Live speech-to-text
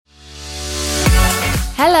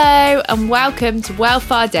Hello and welcome to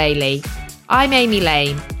Wellfar Daily. I'm Amy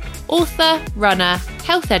Lane, author, runner,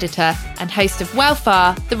 health editor and host of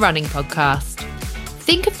Wellfar, the running podcast.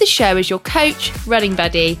 Think of the show as your coach, running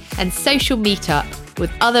buddy and social meetup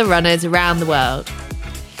with other runners around the world.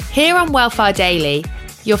 Here on Wellfar Daily,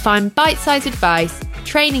 you'll find bite-sized advice,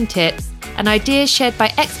 training tips and ideas shared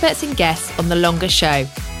by experts and guests on the longer show.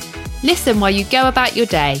 Listen while you go about your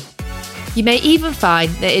day. You may even find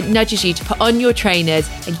that it nudges you to put on your trainers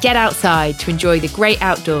and get outside to enjoy the great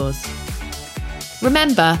outdoors.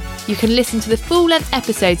 Remember, you can listen to the full-length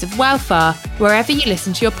episodes of Wellfar wherever you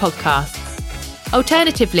listen to your podcasts.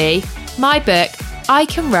 Alternatively, my book, I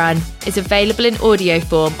Can Run, is available in audio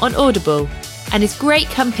form on Audible and is great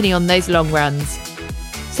company on those long runs.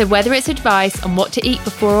 So whether it's advice on what to eat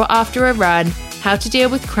before or after a run, how to deal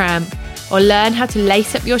with cramp, or learn how to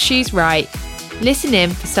lace up your shoes right, listen in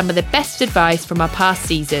for some of the best advice from our past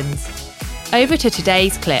seasons. Over to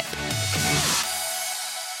today's clip.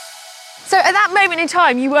 So at that moment in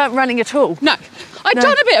time, you weren't running at all? No. I'd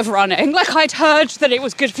done a bit of running. Like, I'd heard that it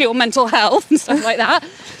was good for your mental health and stuff like that.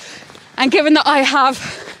 And given that I have,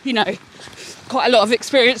 quite a lot of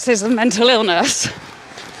experiences of mental illness,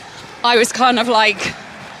 I was kind of like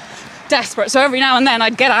desperate. So every now and then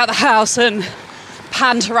I'd get out of the house and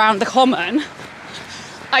pant around the common.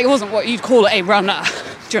 I wasn't what you'd call a runner,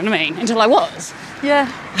 do you know what I mean? Until I was. Yeah.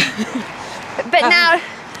 But now,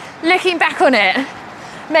 looking back on it,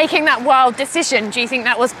 making that wild decision, do you think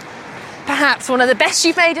that was perhaps one of the best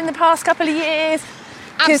you've made in the past couple of years?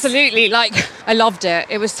 Absolutely, I loved it.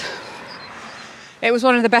 It was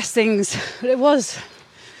one of the best things.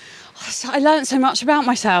 I learned so much about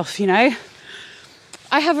myself, I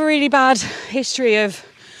have a really bad history of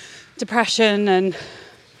depression and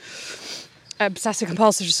obsessive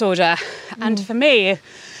compulsive disorder. And for me,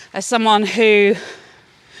 as someone who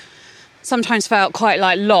sometimes felt quite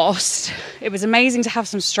like it was amazing to have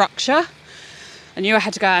some structure. I knew I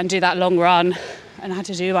had to go out and do that long run and I had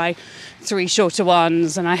to do my 3 shorter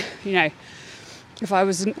ones. And if I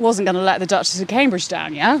wasn't going to let the Duchess of Cambridge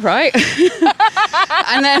down, yeah, right?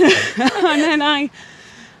 and then I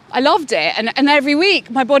loved it. And every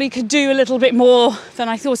week my body could do a little bit more than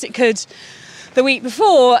I thought it could the week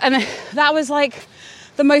before. And that was like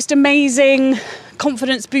the most amazing,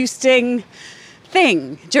 confidence boosting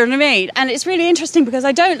thing. Do you know what I mean? And it's really interesting because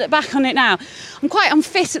I don't look back on it now. I'm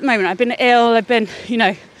fit at the moment. I've been ill.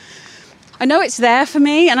 I know it's there for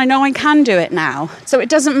me and I know I can do it now. So it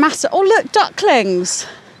doesn't matter. Oh, look, ducklings.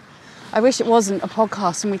 I wish it wasn't a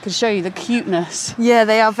podcast and we could show you the cuteness. Yeah,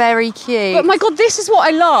 they are very cute. But my God, this is what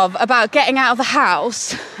I love about getting out of the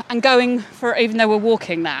house and going for, even though we're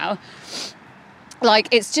walking now,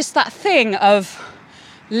 it's just that thing of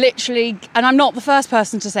literally, and I'm not the first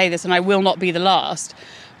person to say this and I will not be the last,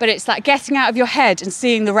 but it's that getting out of your head and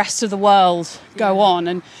seeing the rest of the world go on.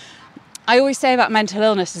 And I always say about mental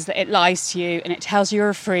illness is that it lies to you and it tells you you're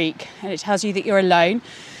a freak and it tells you that you're alone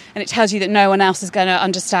and it tells you that no one else is going to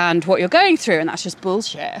understand what you're going through, and that's just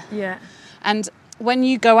bullshit. Yeah. And when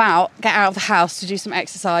you get out of the house to do some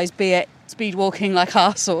exercise, be it speed walking like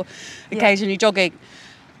us or occasionally jogging,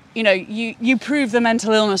 you prove the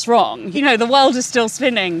mental illness wrong. The world is still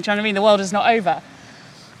spinning. Do you know what I mean? The world is not over.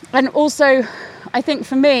 And also, I think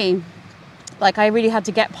for me, I really had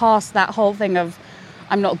to get past that whole thing of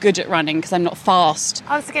I'm not good at running because I'm not fast.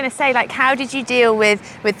 I was going to say, how did you deal with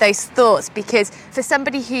those thoughts? Because for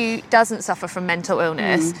somebody who doesn't suffer from mental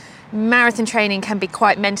illness, marathon training can be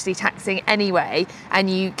quite mentally taxing anyway, and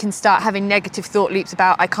you can start having negative thought loops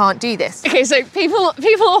about, I can't do this. Okay, so people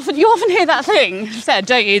often hear that thing said,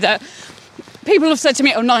 don't you, that people have said to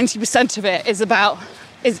me, 90% of it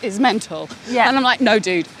is mental. Yeah. And I'm like, no,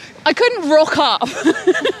 dude, I couldn't rock up.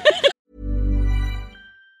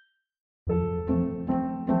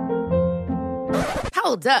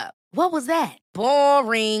 Hold up. What was that?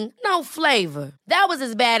 Boring. No flavor. That was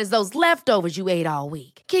as bad as those leftovers you ate all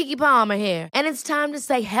week. Keke Palmer here. And it's time to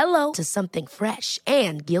say hello to something fresh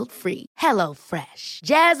and guilt-free. Hello Fresh.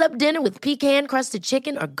 Jazz up dinner with pecan-crusted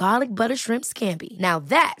chicken or garlic butter shrimp scampi. Now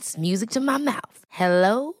that's music to my mouth.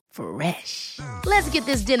 Hello Fresh. Let's get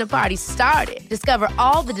this dinner party started. Discover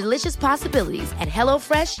all the delicious possibilities at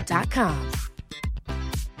HelloFresh.com.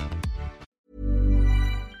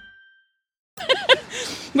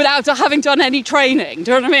 Without having done any training,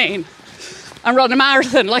 do you know what I mean? And run a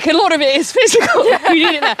marathon, a lot of it is physical. You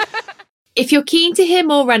need it there. If you're keen to hear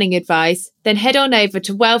more running advice, then head on over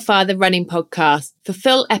to Wellfar the Running Podcast for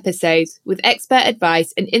full episodes with expert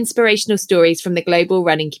advice and inspirational stories from the global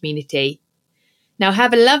running community. Now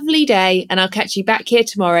have a lovely day and I'll catch you back here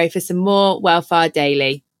tomorrow for some more Wellfar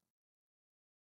Daily.